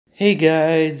Hey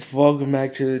guys, welcome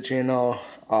back to the channel.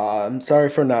 I'm sorry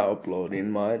for not uploading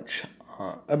much.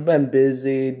 I've been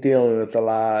busy dealing with a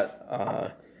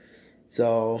lot.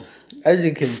 So as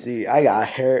you can see, I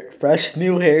got fresh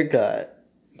new haircut.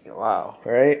 Wow,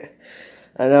 right?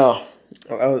 I know.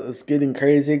 I was getting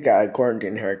crazy. Got a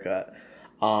quarantine haircut.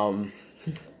 Um,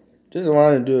 just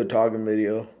wanted to do a talking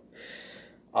video.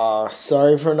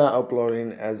 Sorry for not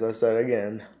uploading, as I said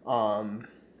again.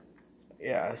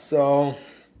 Yeah. So.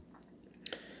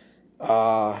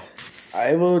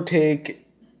 I will take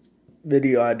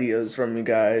video ideas from you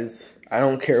guys. I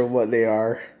don't care what they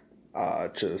are.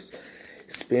 Just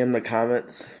spam the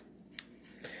comments.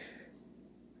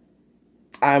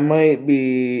 I might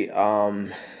be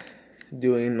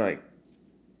doing like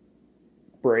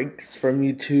breaks from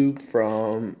YouTube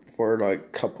for like a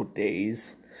couple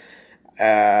days.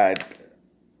 I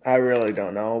really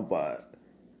don't know, but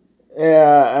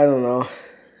yeah, I don't know.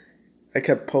 I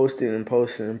kept posting and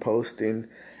posting and posting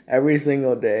every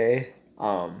single day.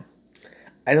 I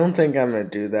don't think I'm gonna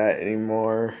do that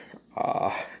anymore.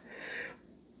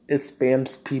 It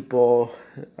spams people.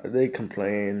 They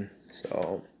complain.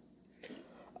 So,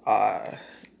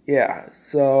 yeah.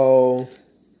 So,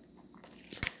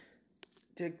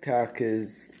 TikTok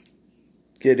is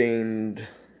getting.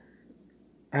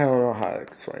 I don't know how to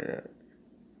explain it.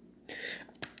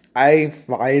 I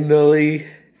finally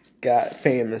got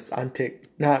famous on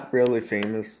TikTok. Not really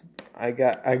famous. I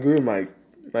grew my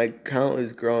account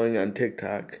is growing on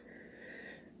TikTok.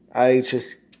 I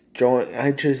just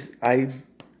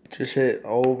hit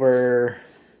over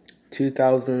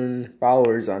 2,000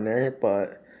 followers on there,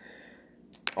 but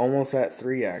almost at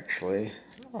 3 actually.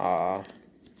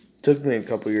 Took me a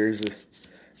couple years,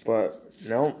 but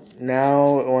no.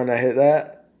 Now when I hit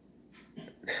that,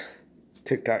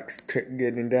 TikTok's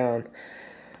getting down.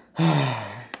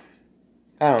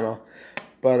 I don't know,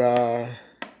 but I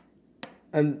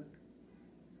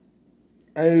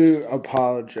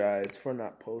apologize for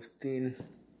not posting.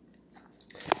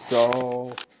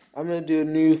 So I'm gonna do a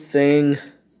new thing.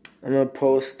 I'm gonna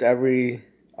post every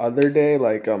other day,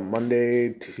 like on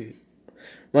Monday,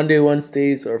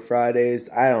 Wednesdays, or Fridays.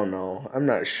 I don't know. I'm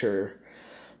not sure,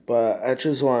 but I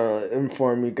just want to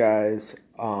inform you guys.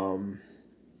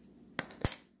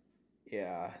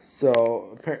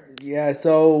 Yeah,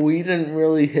 so we didn't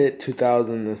really hit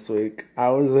 2,000 this week. I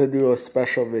was gonna do a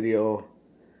special video.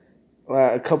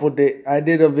 I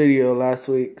did a video last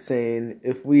week saying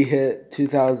if we hit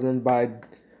 2,000 by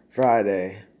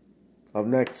Friday of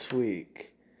next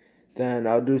week, then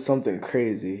I'll do something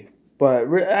crazy. But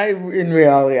in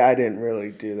reality, I didn't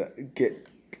really do that.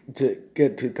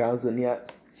 Get 2,000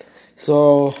 yet.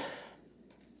 So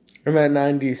I'm at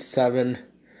 97.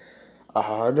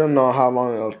 I don't know how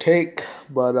long it'll take,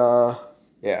 but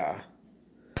yeah.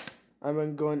 I've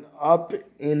been going up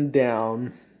and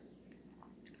down.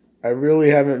 I really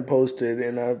haven't posted,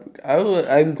 and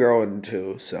I'm growing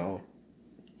too, so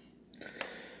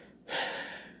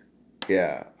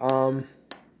yeah.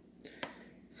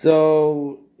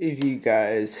 So if you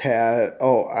guys I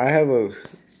have a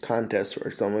contest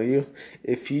for some of you.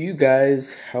 If you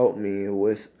guys help me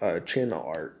with channel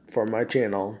art for my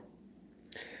channel,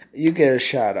 you get a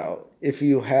shout out if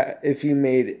you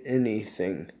made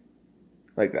anything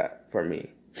like that for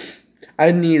me.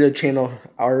 I need a channel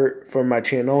art for my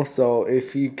channel, so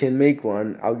if you can make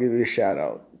one, I'll give you a shout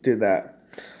out. Do that.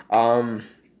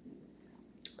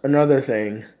 Another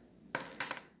thing,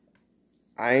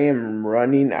 I am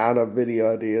running out of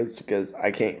video ideas because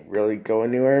I can't really go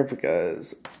anywhere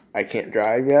because I can't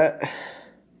drive yet.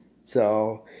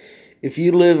 So, if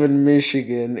you live in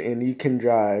Michigan and you can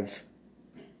drive,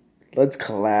 let's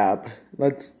collab.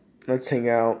 Let's hang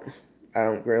out. I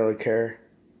don't really care.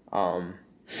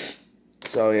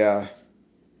 So yeah,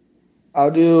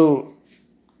 I'll do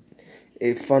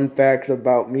a fun fact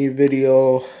about me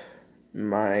video,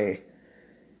 my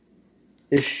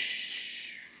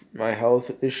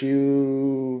health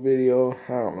issue video.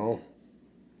 I don't know.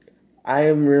 I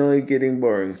am really getting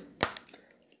boring.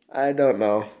 I don't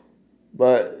know,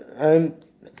 but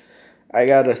I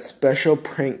got a special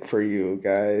prank for you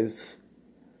guys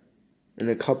in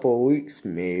a couple of weeks,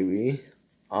 maybe.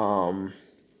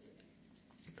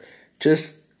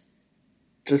 Just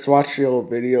watch the old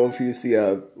video. If you see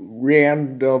a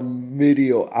random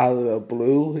video out of the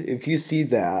blue, if you see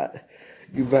that,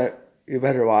 you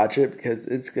better watch it because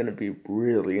it's gonna be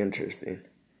really interesting.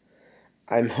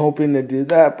 I'm hoping to do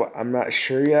that, but I'm not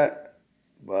sure yet.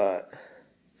 But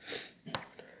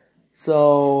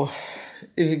so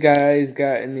if you guys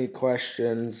got any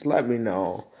questions, let me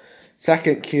know.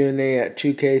 Second Q&A at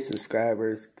 2K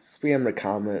subscribers. Spam the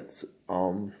comments.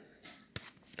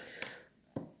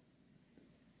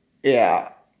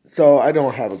 yeah. So I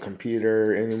don't have a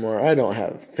computer anymore. I don't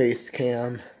have face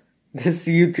cam. This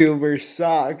YouTuber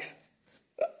sucks.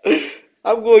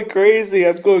 I'm going crazy.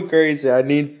 I'm going crazy. I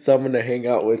need someone to hang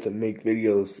out with and make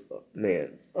videos.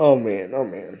 Man. Oh man. Oh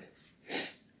man.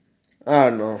 I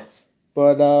don't know.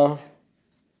 But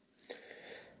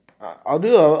I'll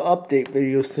do an update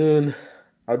video soon.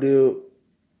 I'll do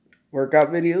workout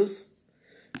videos,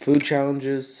 food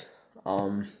challenges.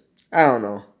 I don't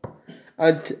know.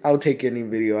 I'll take any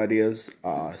video ideas.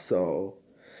 So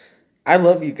I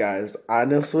love you guys,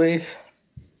 honestly.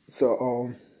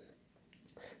 So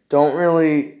don't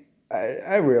really.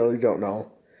 I really don't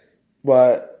know.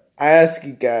 But I ask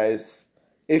you guys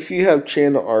if you have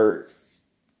channel art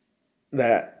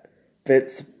that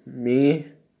fits me.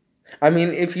 I mean,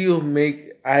 if you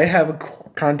make, I have a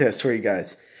contest for you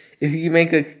guys. If you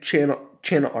make a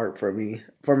channel art for me,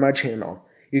 for my channel,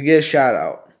 you get a shout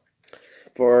out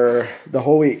for the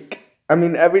whole week. I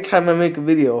mean, every time I make a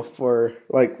video for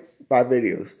like 5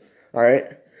 videos. All right.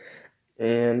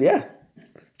 And yeah,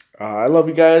 I love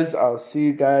you guys. I'll see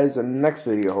you guys in the next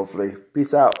video, hopefully.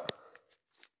 Peace out.